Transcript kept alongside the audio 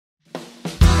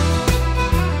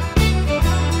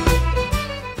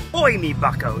Ahoy me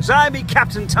buccos, I be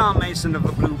Captain Tom Mason of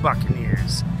the Blue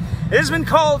Buccaneers. It has been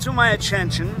called to my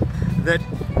attention that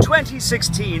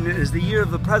 2016 is the year of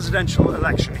the presidential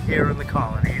election here in the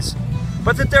colonies,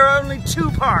 but that there are only two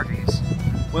parties.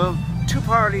 Well, two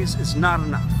parties is not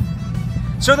enough.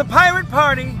 So the Pirate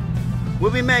Party will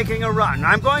be making a run.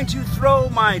 I'm going to throw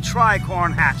my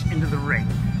tricorn hat into the ring.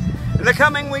 In the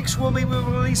coming weeks, we'll be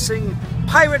releasing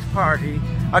Pirate Party,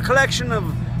 a collection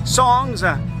of songs,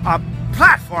 a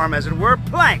platform, as it were,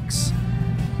 planks.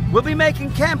 We'll be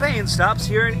making campaign stops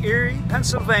here in Erie,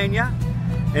 Pennsylvania,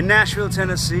 in Nashville,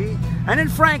 Tennessee, and in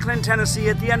Franklin, Tennessee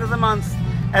at the end of the month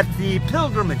at the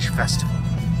Pilgrimage Festival.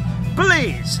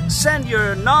 Please send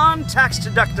your non-tax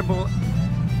deductible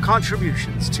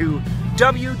contributions to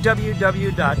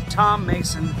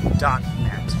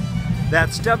www.tommason.net.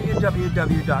 That's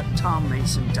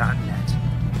www.tommason.net.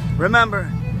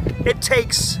 Remember, it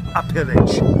takes a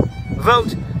pillage.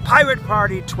 Vote Pirate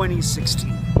Party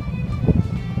 2016.